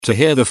To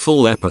hear the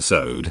full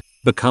episode,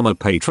 become a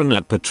patron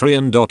at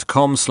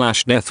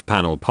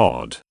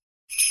patreon.com/deathpanelpod.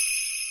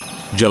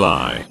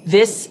 July.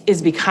 This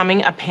is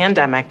becoming a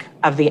pandemic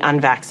of the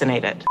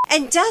unvaccinated.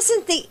 And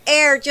doesn't the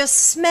air just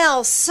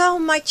smell so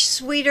much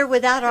sweeter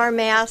without our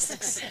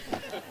masks?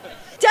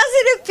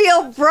 Doesn't it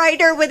feel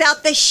brighter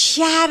without the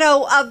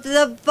shadow of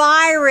the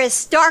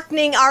virus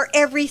darkening our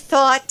every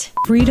thought?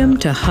 Freedom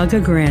to hug a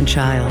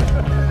grandchild,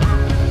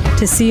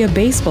 to see a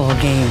baseball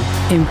game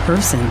in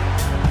person,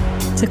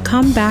 to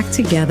come back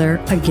together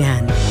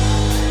again.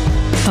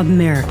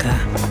 America,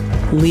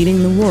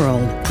 leading the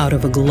world out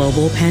of a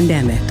global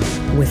pandemic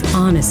with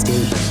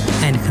honesty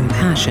and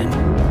compassion.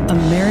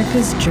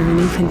 America's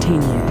journey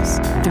continues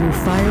through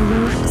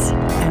fireworks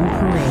and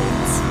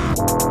parades.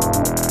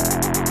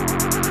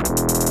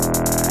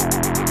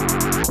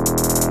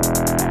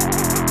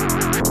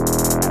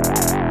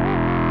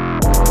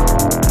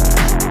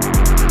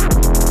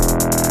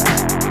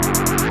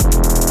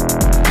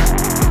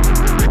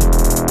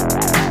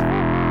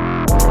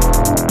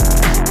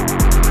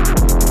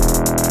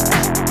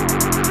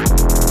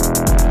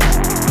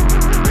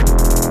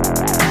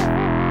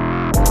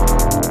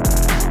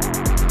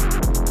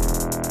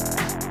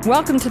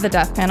 Welcome to the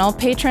Death Panel.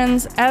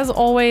 Patrons, as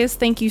always,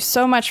 thank you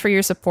so much for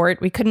your support.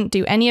 We couldn't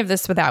do any of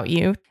this without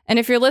you. And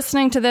if you're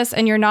listening to this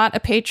and you're not a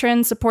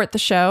patron, support the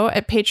show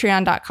at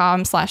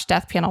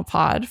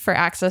patreon.com/deathpanelpod for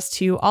access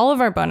to all of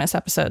our bonus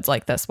episodes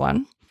like this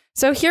one.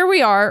 So here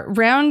we are,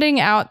 rounding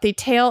out the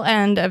tail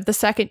end of the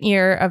second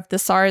year of the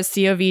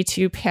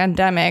SARS-CoV-2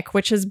 pandemic,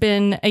 which has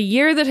been a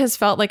year that has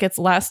felt like it's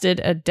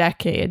lasted a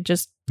decade,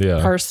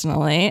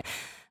 personally.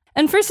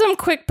 And for some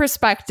quick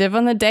perspective,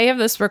 on the day of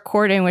this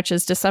recording, which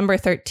is December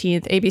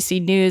 13th, ABC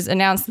News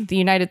announced that the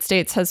United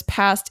States has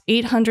passed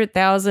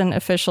 800,000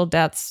 official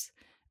deaths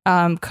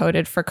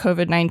coded for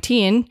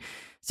COVID-19.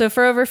 So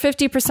for over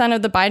 50%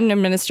 of the Biden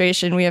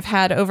administration, we have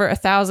had over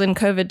 1,000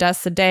 COVID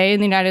deaths a day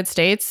in the United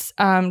States.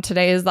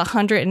 Today is the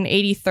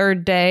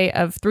 183rd day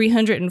of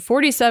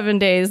 347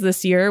 days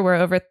this year, where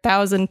over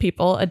 1,000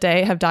 people a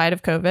day have died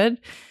of COVID,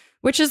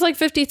 which is like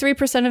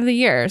 53% of the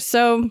year.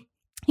 So,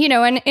 you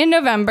know, and in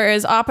November,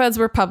 as op-eds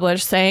were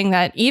published saying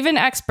that even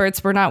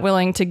experts were not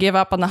willing to give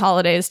up on the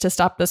holidays to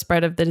stop the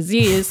spread of the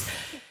disease,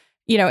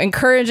 you know,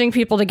 encouraging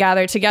people to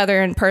gather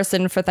together in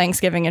person for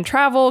Thanksgiving and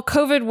travel,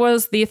 COVID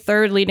was the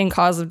third leading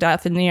cause of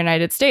death in the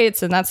United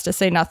States. And that's to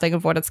say nothing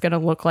of what it's going to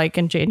look like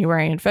in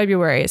January and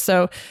February.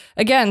 So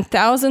again,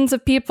 thousands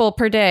of people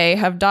per day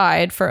have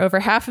died for over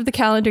half of the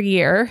calendar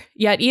year.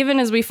 Yet even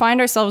as we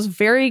find ourselves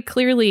very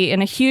clearly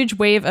in a huge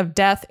wave of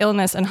death,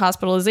 illness, and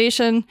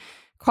hospitalization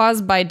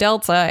caused by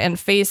Delta and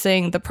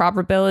facing the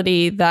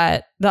probability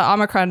that the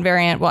Omicron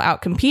variant will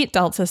outcompete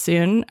Delta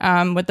soon,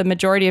 with the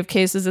majority of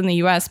cases in the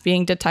US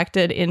being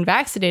detected in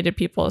vaccinated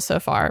people so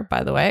far,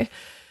 by the way,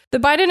 the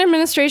Biden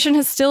administration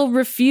has still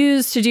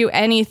refused to do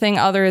anything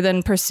other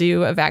than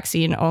pursue a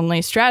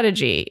vaccine-only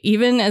strategy,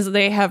 even as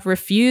they have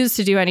refused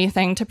to do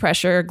anything to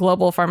pressure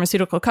global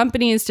pharmaceutical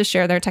companies to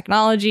share their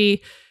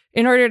technology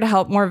in order to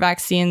help more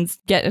vaccines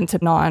get into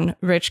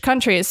non-rich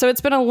countries. So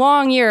it's been a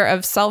long year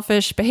of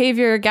selfish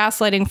behavior,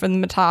 gaslighting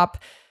from the top,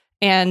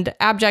 and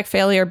abject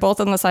failure,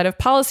 both on the side of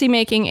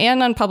policymaking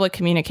and on public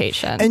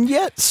communication. And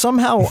yet,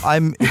 somehow,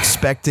 I'm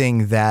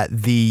expecting that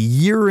the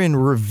year in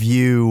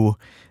review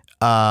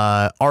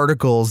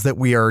articles that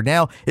we are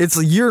now, it's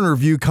a year in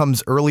review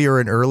comes earlier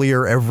and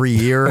earlier every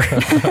year.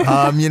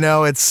 You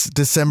know, it's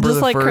December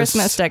just the 1st. Just like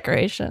Christmas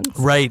decorations.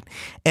 Right.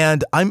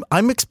 And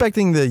I'm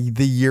expecting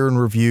the year in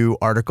review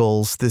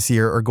articles this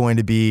year are going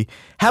to be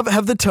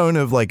have the tone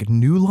of like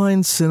New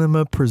Line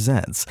Cinema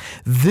presents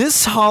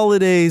this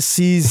holiday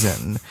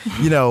season,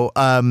 you know,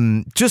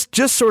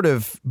 just sort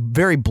of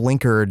very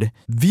blinkered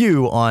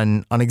view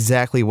on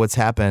exactly what's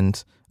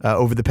happened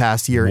over the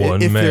past year.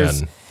 One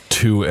man.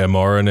 2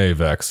 mRNA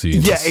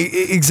vaccines. Yeah,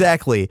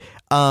 exactly.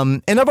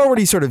 And I've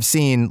already sort of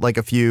seen like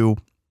a few,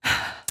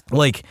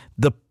 like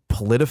the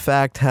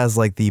PolitiFact has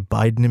like the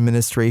Biden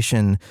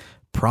administration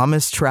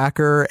promise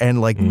tracker, and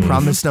like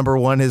promise number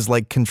 1 is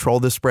like control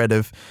the spread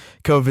of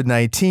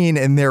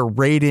COVID-19, and their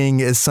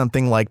rating is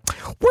something like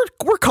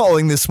we're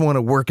calling this one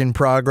a work in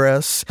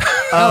progress.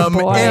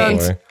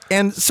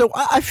 And so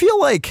I feel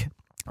like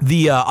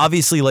the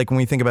obviously, like when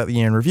we think about the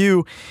year in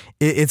review,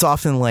 it's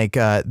often like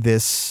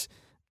this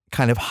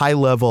kind of high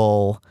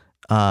level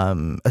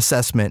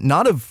assessment,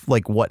 not of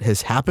like what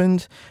has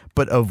happened,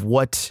 but of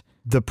what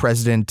the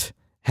president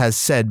has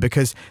said,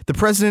 because the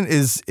president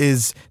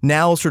is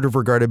now sort of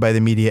regarded by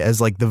the media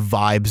as like the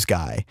vibes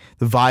guy,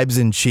 the vibes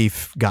in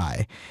chief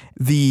guy.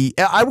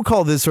 I would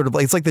call this sort of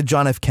like, it's like the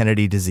John F.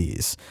 Kennedy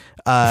disease.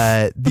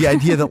 The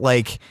idea that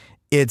like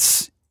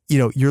it's, you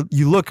know,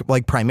 you look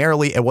like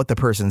primarily at what the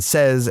person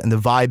says and the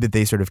vibe that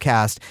they sort of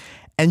cast,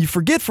 and you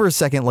forget for a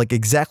second like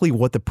exactly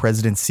what the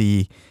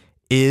presidency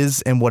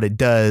is and what it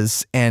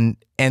does. And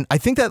I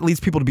think that leads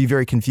people to be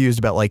very confused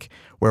about like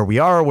where we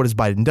are, what has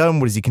Biden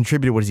done, what has he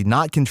contributed, what has he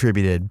not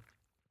contributed.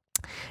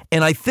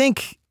 And I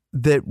think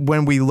that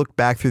when we look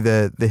back through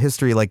the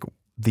history, like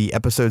the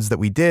episodes that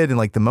we did and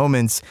like the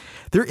moments,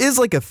 there is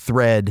like a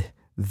thread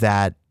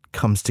that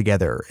comes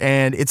together.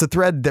 And it's a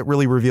thread that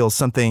really reveals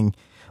something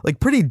like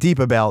pretty deep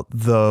about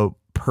the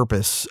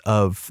purpose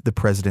of the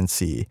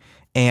presidency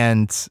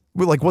and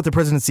like what the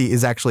presidency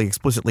is actually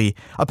explicitly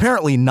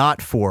apparently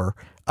not for,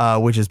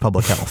 which is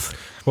public health.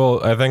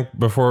 Well, I think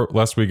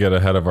lest we get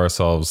ahead of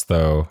ourselves,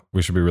 though,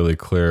 we should be really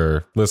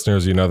clear.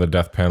 Listeners, you know, the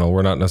Death Panel,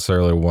 we're not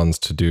necessarily ones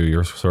to do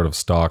your sort of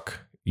stock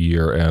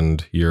year in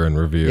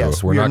review.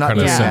 Yes, we're not kind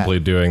of simply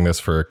doing this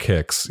for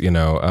kicks, you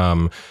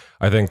know.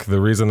 I think the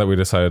reason that we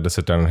decided to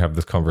sit down and have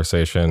this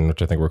conversation,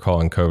 which I think we're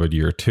calling COVID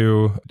Year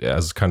 2,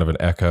 as kind of an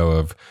echo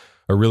of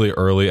a really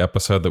early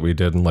episode that we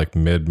did in like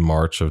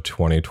mid-March of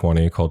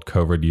 2020 called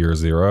COVID Year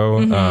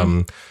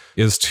 0,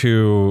 is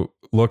to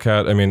look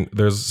at, I mean,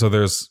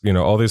 there's, you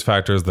know, all these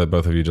factors that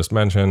both of you just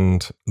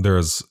mentioned.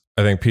 I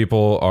think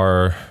people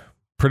are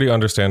pretty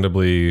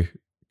understandably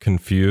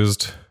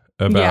confused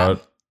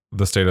about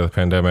the state of the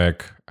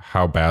pandemic,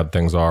 how bad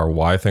things are,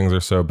 why things are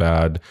so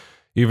bad.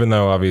 Even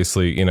though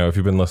obviously, you know, if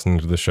you've been listening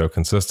to the show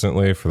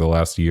consistently for the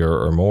last year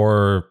or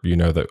more, you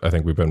know that I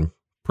think we've been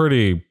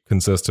pretty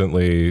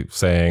consistently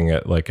saying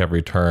at like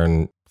every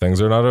turn,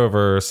 things are not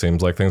over,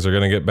 seems like things are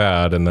going to get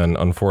bad. And then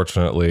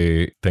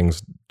unfortunately,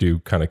 things do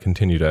kind of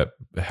continue to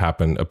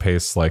happen a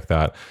pace like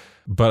that.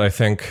 But I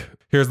think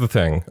here's the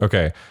thing.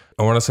 Okay.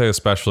 I want to say,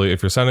 especially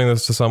if you're sending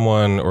this to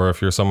someone or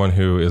if you're someone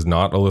who is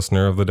not a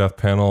listener of the Death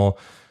Panel,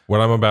 what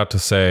I'm about to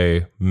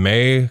say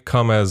may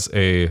come as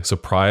a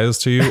surprise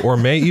to you or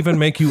may even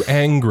make you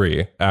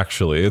angry,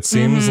 actually. It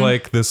seems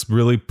like this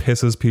really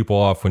pisses people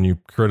off when you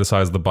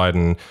criticize the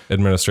Biden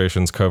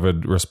administration's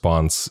COVID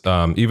response.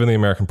 Even the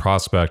American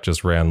Prospect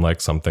just ran like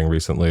something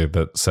recently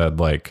that said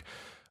like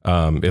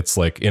it's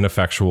like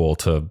ineffectual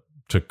to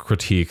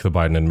critique the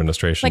Biden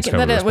administration's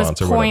COVID response or whatever. Like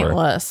that it was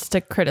pointless to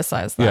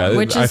criticize them. Yeah,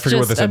 which I is forget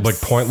what they just said, like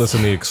pointless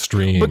in the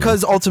extreme.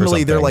 Because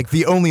ultimately they're like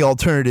the only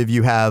alternative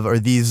you have are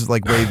these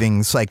like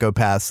raving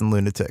psychopaths and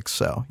lunatics.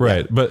 So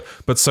right, but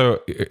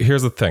so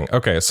here's the thing.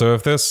 Okay, so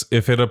if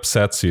it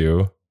upsets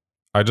you,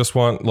 I just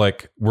want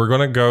we're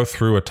gonna go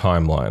through a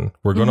timeline.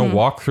 We're gonna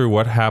walk through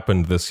what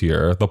happened this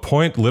year. The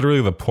point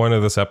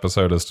of this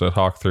episode is to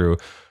talk through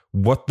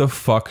what the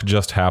fuck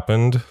just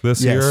happened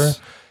this year.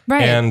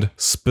 Right. And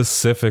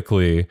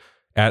specifically,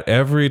 at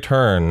every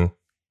turn,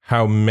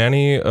 how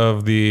many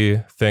of the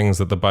things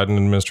that the Biden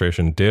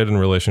administration did in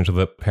relation to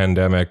the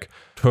pandemic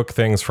took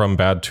things from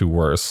bad to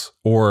worse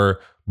or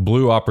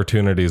blew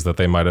opportunities that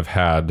they might have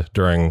had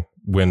during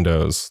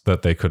windows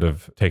that they could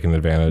have taken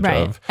advantage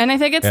of. And I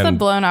think it's the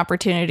blown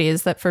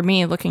opportunities that, for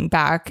me, looking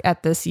back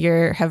at this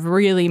year, have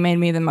really made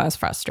me the most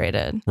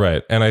frustrated.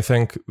 Right. And I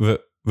think the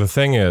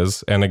thing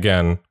is, and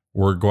again,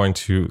 we're going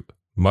to...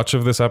 much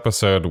of this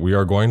episode, we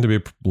are going to be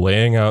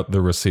laying out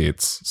the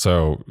receipts.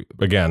 So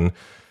again,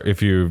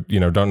 if you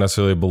don't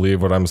necessarily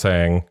believe what I'm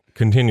saying,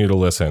 continue to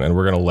listen and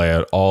we're going to lay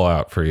it all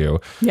out for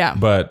you. Yeah.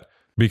 But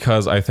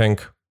because I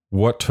think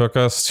what took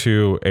us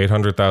to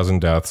 800,000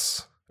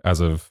 deaths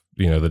as of,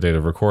 the date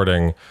of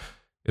recording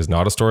is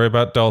not a story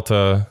about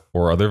Delta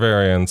or other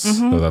variants,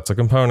 though that's a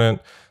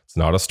component. It's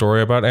not a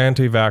story about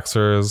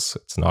anti-vaxxers.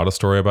 It's not a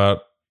story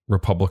about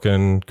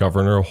Republican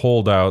governor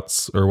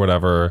holdouts or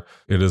whatever.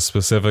 It is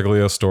specifically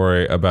a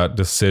story about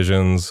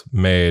decisions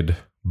made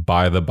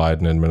by the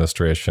Biden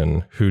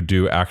administration who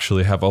do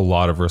actually have a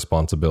lot of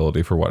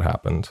responsibility for what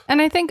happened.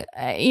 And I think,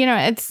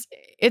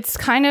 it's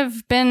kind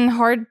of been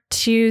hard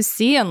to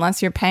see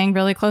unless you're paying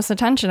really close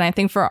attention. I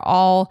think for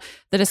all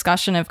the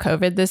discussion of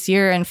COVID this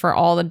year and for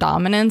all the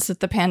dominance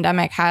that the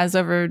pandemic has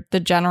over the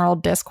general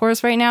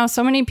discourse right now,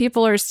 so many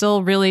people are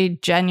still really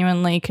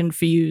genuinely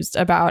confused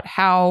about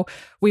how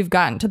we've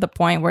gotten to the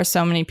point where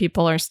so many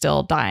people are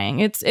still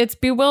dying. It's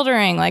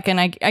bewildering, and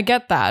I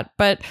get that.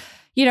 But,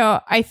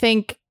 I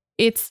think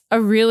it's a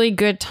really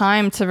good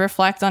time to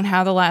reflect on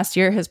how the last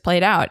year has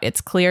played out.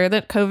 It's clear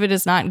that COVID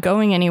is not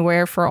going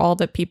anywhere for all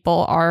that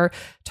people are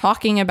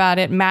talking about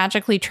it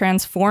magically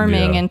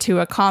transforming into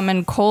a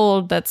common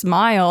cold that's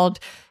mild.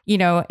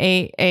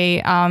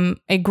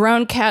 A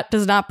grown cat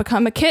does not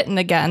become a kitten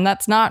again.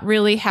 That's not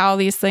really how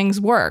these things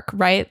work,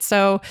 right?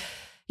 So,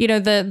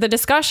 the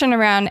discussion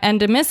around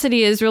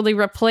endemicity has really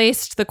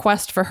replaced the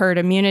quest for herd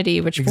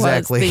immunity, which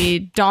was the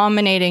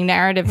dominating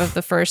narrative of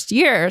the first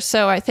year.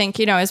 So I think,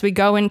 as we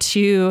go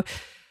into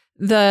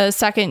the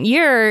second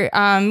year,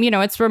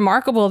 it's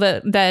remarkable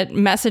that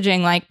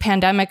messaging like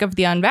pandemic of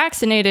the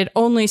unvaccinated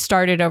only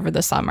started over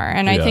the summer.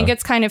 And I think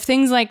it's kind of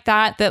things like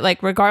that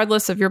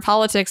regardless of your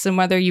politics and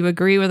whether you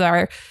agree with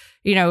our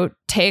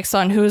takes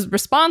on who's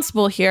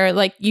responsible here,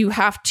 you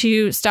have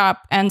to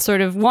stop and sort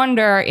of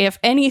wonder if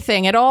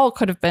anything at all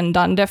could have been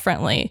done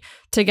differently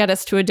to get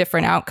us to a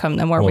different outcome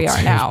than where we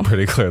are now. It's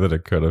pretty clear that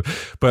it could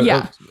have.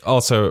 But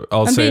also,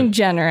 I'm being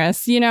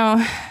generous,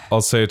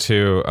 I'll say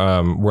too,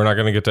 we're not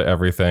going to get to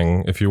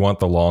everything. If you want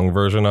the long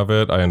version of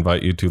it, I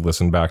invite you to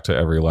listen back to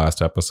every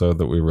last episode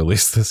that we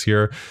released this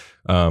year.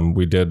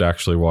 We did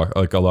actually walk,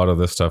 a lot of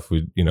this stuff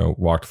we,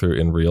 walked through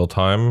in real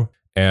time.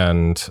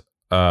 And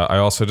I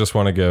also just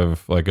want to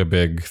give like a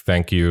big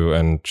thank you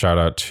and shout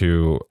out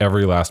to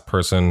every last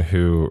person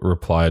who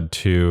replied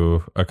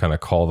to a kind of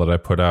call that I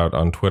put out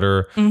on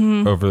Twitter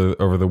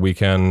over the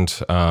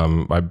weekend.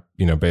 I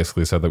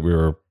basically said that we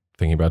were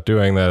thinking about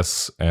doing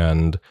this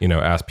and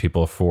asked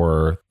people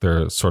for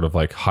their sort of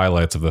like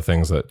highlights of the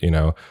things that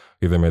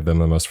either made them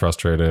the most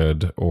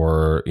frustrated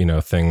or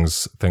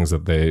things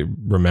that they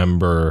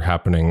remember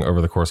happening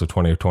over the course of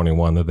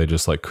 2021 that they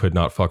just like could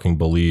not fucking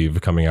believe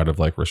coming out of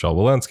like Rochelle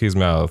Walensky's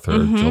mouth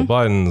or Jill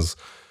Biden's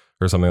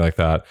or something like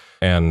that.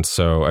 And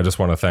so I just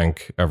want to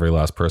thank every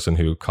last person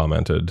who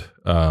commented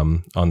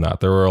on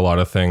that. There were a lot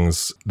of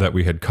things that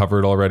we had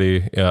covered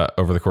already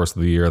over the course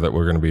of the year that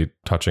we're going to be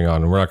touching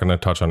on. And we're not going to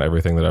touch on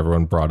everything that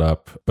everyone brought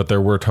up, but there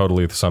were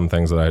totally some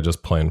things that I had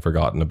just plain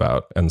forgotten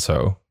about. And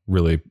so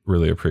really,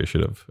 really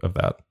appreciative of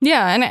that.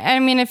 Yeah. And I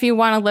mean, if you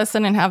want to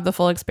listen and have the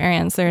full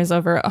experience, there's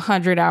over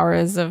 100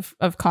 hours of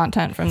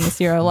content from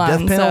this year alone.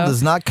 Death Panel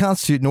does not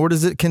constitute, nor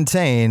does it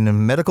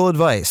contain medical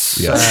advice.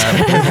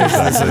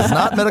 Yes. This is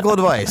not medical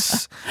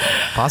advice.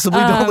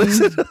 Possibly don't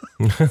listen.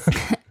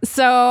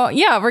 So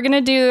yeah, we're going to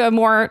do a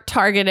more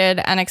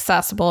targeted and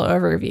accessible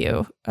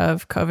overview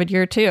of COVID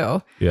year 2.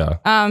 Yeah.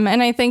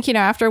 And I think,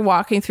 after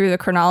walking through the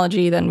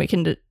chronology, then we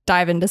can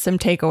dive into some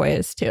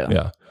takeaways too.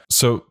 Yeah.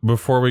 So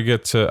before we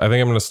get to, I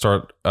think I'm going to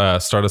start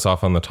us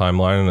off on the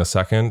timeline in a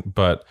second.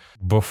 But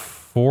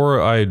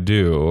before I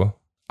do,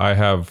 I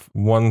have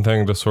one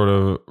thing to sort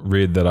of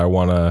read that I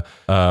want to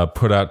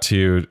put out to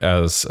you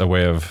as a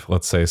way of,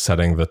 let's say,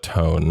 setting the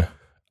tone.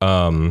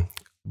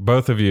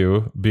 Both of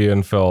you, B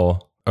and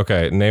Phil,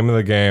 okay, name of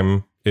the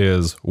game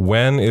is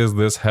when is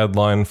this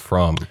headline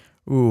from?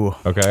 Ooh.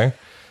 Okay.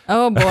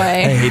 Oh boy!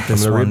 I hate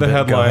this I'm one. gonna read the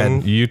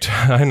headline. Go ahead.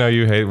 I know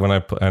you hate when I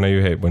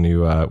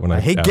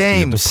hate ask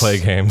games. you to play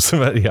games,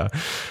 but yeah.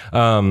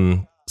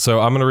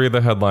 So I'm gonna read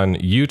the headline.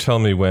 You tell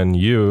me when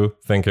you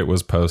think it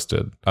was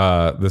posted.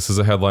 This is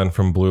a headline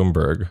from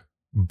Bloomberg.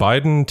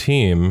 Biden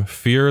team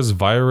fears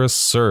virus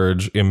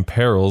surge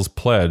imperils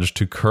pledge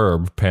to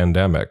curb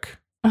pandemic.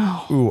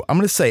 Oh. Ooh, I'm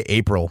gonna say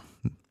April.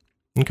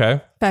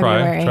 Okay.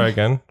 February. Try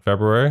again.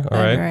 February. All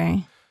right.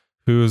 February.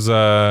 Who's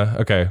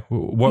okay?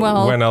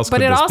 When else could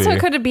but it this also be?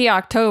 could be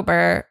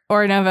October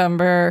or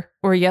November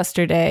or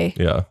yesterday.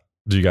 Yeah.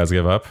 Do you guys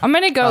give up? I'm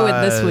gonna go with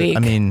this week. I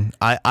mean,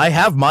 I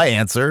have my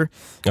answer.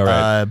 All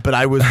right.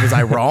 But was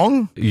I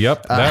wrong?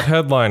 Yep. That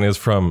headline is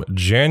from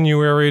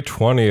January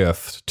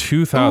 20th,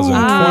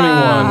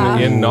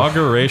 2021,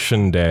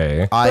 Inauguration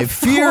Day. I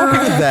fear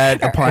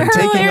that upon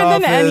taking Earlier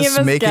than any of office,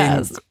 us making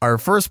guessed. our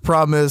first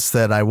promise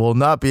that I will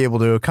not be able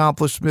to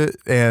accomplish it,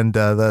 and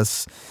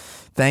thus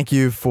thank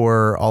you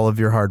for all of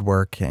your hard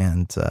work,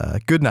 and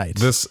good night.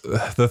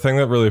 The thing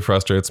that really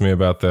frustrates me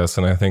about this,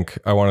 and I think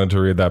I wanted to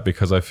read that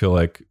because I feel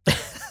like,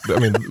 I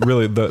mean,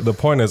 really, the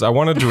point is I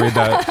wanted to read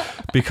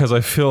that because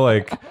I feel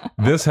like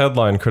this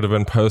headline could have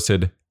been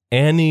posted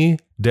any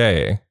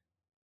day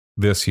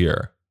this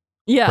year,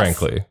 yes.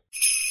 frankly.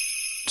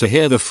 To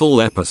hear the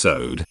full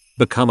episode,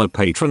 become a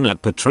patron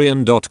at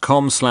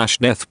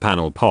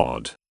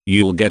patreon.com/deathpanelpod.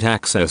 You'll get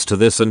access to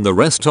this and the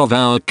rest of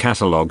our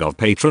catalog of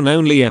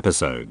patron-only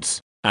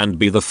episodes, and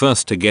be the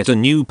first to get a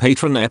new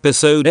patron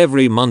episode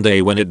every Monday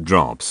when it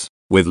drops.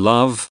 With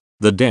love,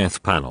 the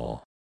Death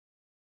Panel.